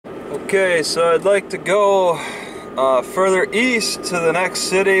Okay, so I'd like to go further east to the next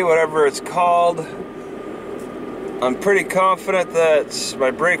city, whatever it's called. I'm pretty confident that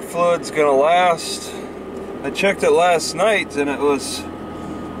my brake fluid's gonna last. I checked it last night and it was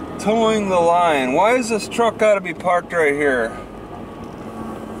towing the line. Why is this truck gotta be parked right here?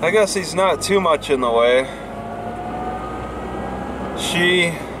 I guess he's not too much in the way.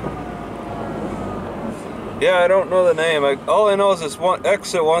 Yeah, I don't know the name. All I know is it's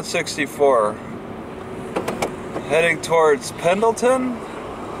exit 164. Heading towards Pendleton.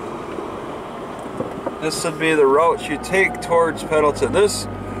 This would be the route you take towards Pendleton. This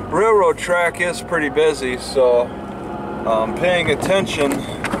railroad track is pretty busy, so paying attention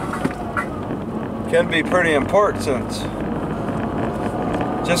can be pretty important.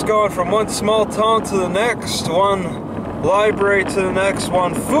 Just going from one small town to the next, one library to the next,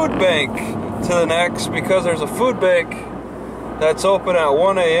 one food bank to the next, because there's a food bank that's open at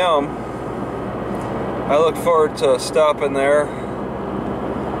 1 a.m. I look forward to stopping there.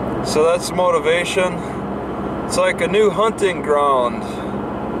 So that's motivation. It's like a new hunting ground.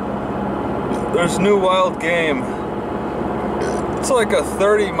 There's new wild game. It's like a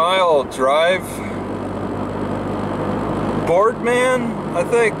 30-mile drive. Boardman? I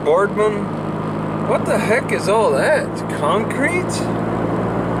think Boardman. What the heck is all that? Concrete?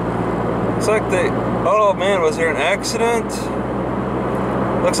 It's like oh man, was there an accident?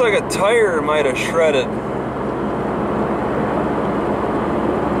 Looks like a tire might have shredded.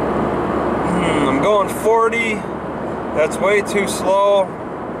 I'm going 40. That's way too slow.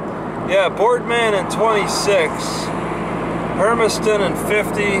 Yeah, Boardman in 26. Hermiston in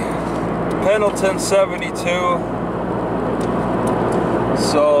 50. Pendleton 72.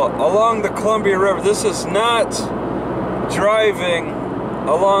 So along the Columbia River, this is not driving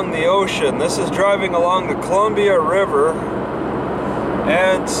along the ocean. This is driving along the Columbia River.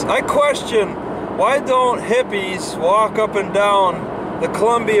 And I question, why don't hippies walk up and down the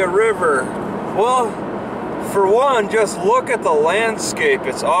Columbia River? Well, for one, just look at the landscape.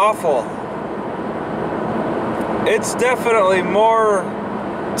 It's awful. It's definitely more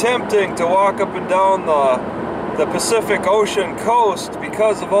tempting to walk up and down the Pacific Ocean coast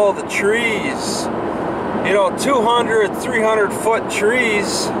because of all the trees. You know, 200, 300-foot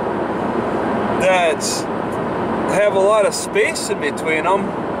trees that have a lot of space in between them.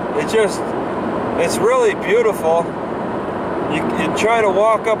 It's really beautiful. You try to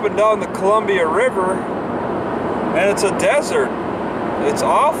walk up and down the Columbia River and it's a desert. It's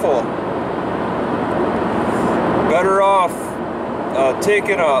awful. Better off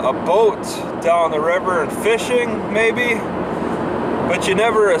taking a boat down the river and fishing, maybe, but you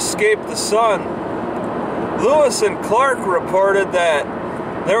never escape the sun. Lewis and Clark reported that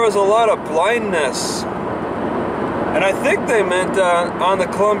there was a lot of blindness, and I think they meant on the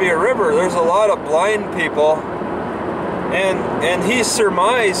Columbia River there's a lot of blind people, and he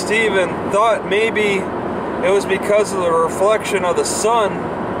surmised, he even thought maybe it was because of the reflection of the sun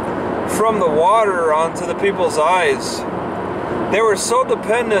from the water onto the people's eyes. They were so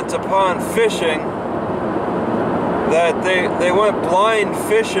dependent upon fishing that they went blind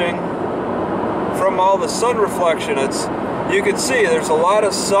fishing from all the sun reflection. You can see there's a lot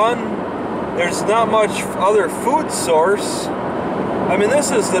of sun. There's not much other food source. I mean,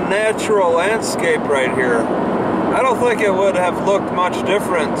 this is the natural landscape right here. I don't think it would have looked much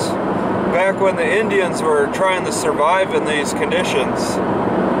different back when the Indians were trying to survive in these conditions.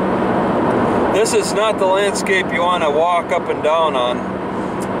 This is not the landscape you want to walk up and down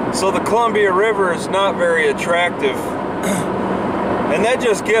on. So the Columbia River is not very attractive. And that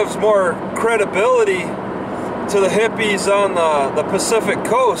just gives more credibility to the hippies on the Pacific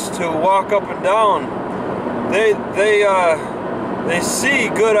coast who walk up and down. They see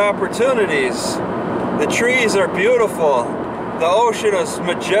good opportunities. The trees are beautiful. The ocean is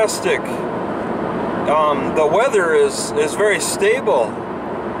majestic. The weather is very stable.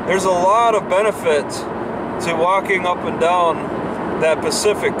 There's a lot of benefit to walking up and down that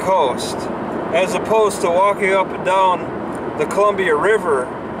Pacific coast as opposed to walking up and down the Columbia River.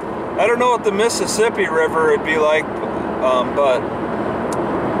 I don't know what the Mississippi River would be like, but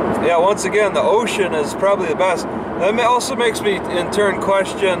yeah, once again, the ocean is probably the best. That also makes me in turn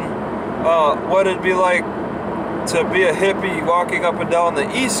question what it'd be like to be a hippie walking up and down the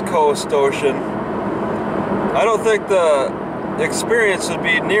East Coast Ocean. I don't think the experience would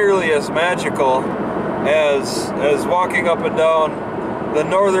be nearly as magical as walking up and down the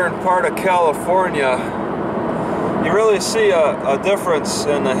northern part of California. You really see a difference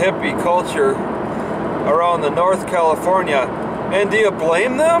in the hippie culture around the North California. And do you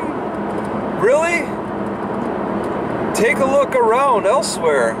blame them? Really? Take a look around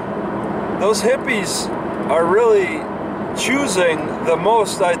elsewhere. those hippies are really choosing the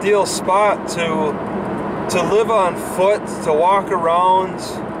most ideal spot to live on foot, to walk around,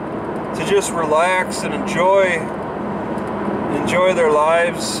 to just relax and enjoy their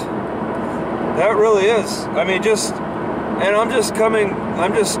lives. That really is. I mean,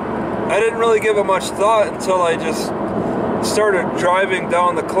 I didn't really give it much thought until I just started driving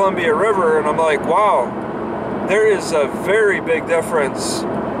down the Columbia River, and I'm like, wow, there is a very big difference.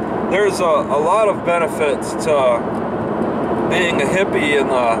 There's a lot of benefits to being a hippie in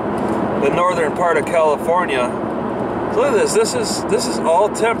the northern part of California. So look at this. This is all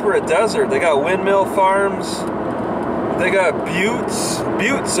temperate desert. They got windmill farms. They got buttes.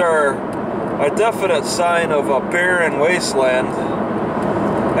 Buttes are a definite sign of a barren wasteland.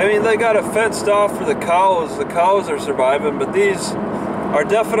 I mean, they got it fenced off for the cows. The cows are surviving, but these are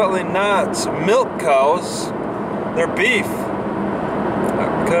definitely not milk cows. They're beef,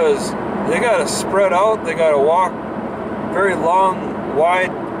 because they got to spread out. They got to walk very long,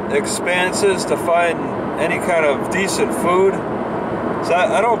 wide expanses to find any kind of decent food. So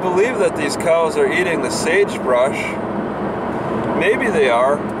I don't believe that these cows are eating the sagebrush. Maybe they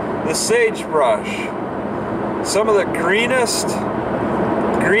are. The sagebrush, some of the greenest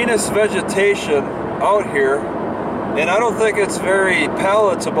vegetation out here, and I don't think it's very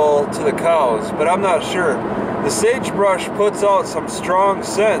palatable to the cows, but I'm not sure. The sagebrush puts out some strong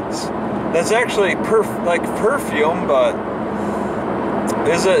scents. That's actually like perfume, but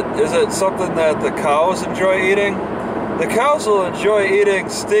is it something that the cows enjoy eating? The cows will enjoy eating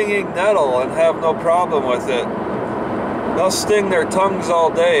stinging nettle and have no problem with it. They'll sting their tongues all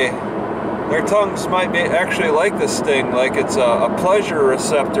day. Their tongues might be actually like the sting, like it's a pleasure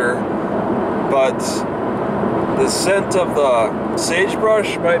receptor, but the scent of the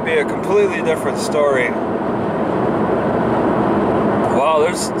sagebrush might be a completely different story. Wow,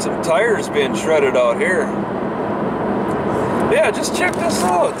 there's some tires being shredded out here. Yeah, just check this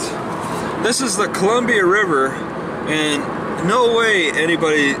out. This is the Columbia River, and no way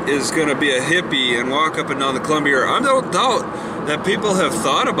anybody is going to be a hippie and walk up and down the Columbia River. I don't doubt that people have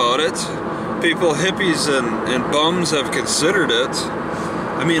thought about it. People, hippies and bums have considered it.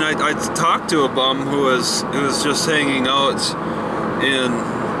 I mean, I talked to a bum who was just hanging out in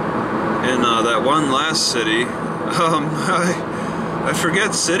that one last city. I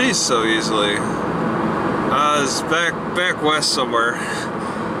forget cities so easily. It's back west somewhere,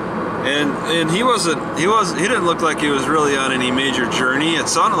 and he didn't look like he was really on any major journey. It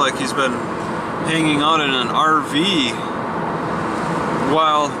sounded like he's been hanging out in an RV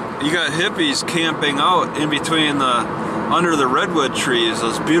while you got hippies camping out in between under the redwood trees,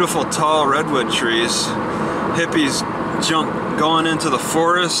 those beautiful tall redwood trees. Hippies going into the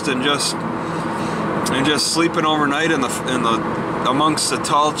forest and just sleeping overnight in the amongst the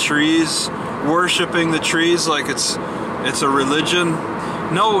tall trees, worshiping the trees like it's a religion.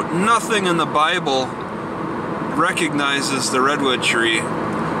 No, nothing in the Bible recognizes the redwood tree.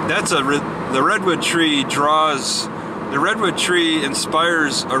 The redwood tree the redwood tree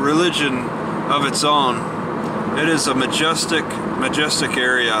inspires a religion of its own. It is a majestic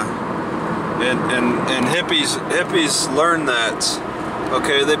area, and hippies learn that.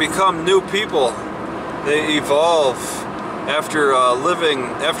 Okay, they become new people. They evolve after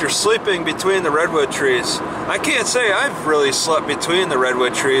sleeping between the redwood trees. I can't say I've really slept between the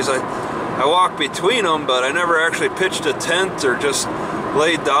redwood trees. I walk between them, but I never actually pitched a tent or just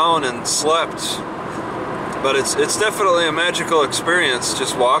laid down and slept. But it's definitely a magical experience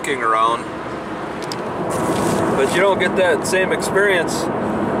just walking around. But you don't get that same experience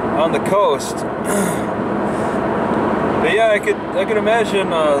on the coast. But yeah, I could imagine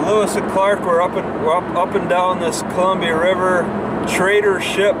Lewis and Clark were up and down this Columbia River. Trader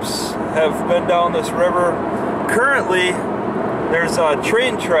ships have been down this river. Currently, there's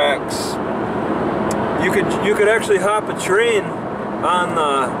train tracks. You could actually hop a train on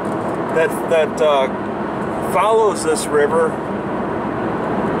that follows this river.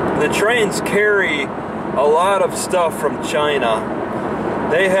 The trains carry a lot of stuff from China.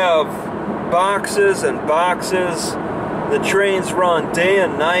 They have boxes and boxes. The trains run day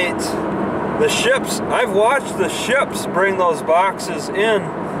and night. The ships, I've watched the ships bring those boxes in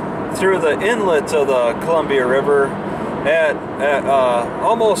through the inlet of the Columbia River at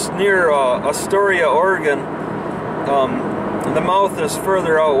almost near Astoria, Oregon. The mouth is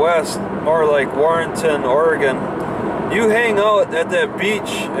further out west, more like Warrenton, Oregon. You hang out at that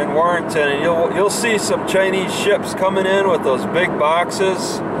beach in Warrenton and you'll see some Chinese ships coming in with those big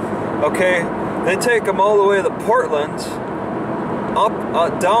boxes. Okay, they take them all the way to Portland,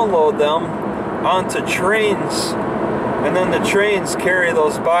 download them onto trains and then the trains carry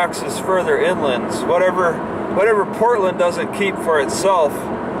those boxes further inland. Whatever Portland doesn't keep for itself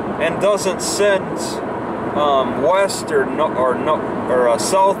and doesn't send west or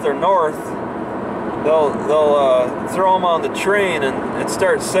south or north, they'll throw them on the train and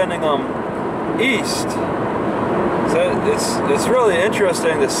start sending them east. So it's really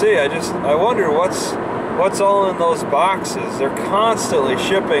interesting to see. I wonder what's all in those boxes. They're constantly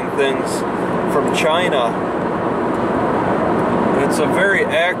shipping things from China. It's a very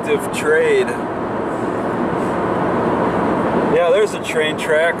active trade. Yeah, there's the train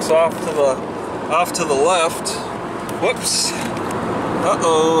tracks off to the left. Whoops.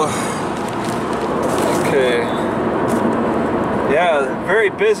 Uh-oh. Okay. Yeah, very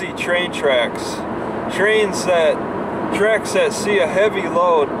busy train tracks. Tracks that see a heavy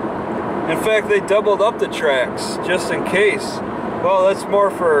load. In fact, they doubled up the tracks just in case. Well, that's more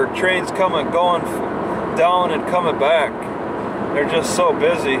for trains going down and coming back. They're just so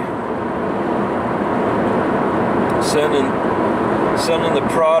busy. Sending the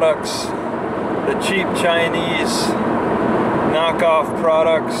products, the cheap Chinese knockoff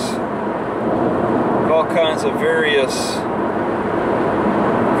products, all kinds of various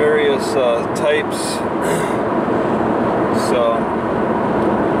types. So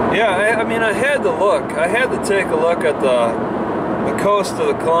yeah, I mean, I had to take a look at the coast of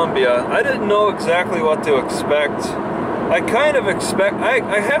the Columbia. I didn't know exactly what to expect. I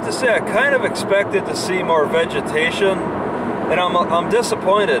have to say, I kind of expected to see more vegetation, and I'm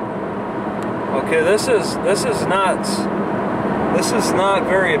disappointed. Okay, this is not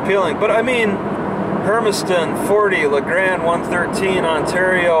very appealing. But I mean, Hermiston 40, LeGrand 113,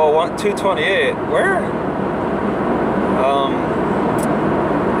 Ontario 228. Where?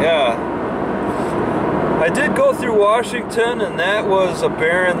 Yeah. I did go through Washington, and that was a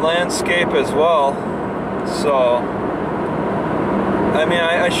barren landscape as well. So, I mean,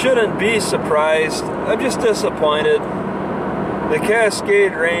 I shouldn't be surprised. I'm just disappointed. The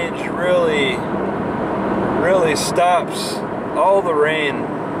Cascade Range really stops all the rain.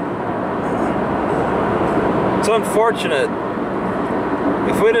 It's unfortunate.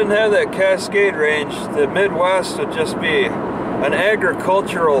 If we didn't have that Cascade Range, the Midwest would just be an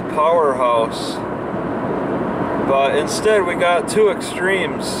agricultural powerhouse. But instead, we got two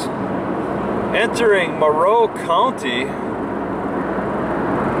extremes. Entering Moreau County,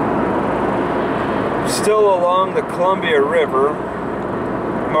 still along the Columbia River,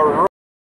 Moreau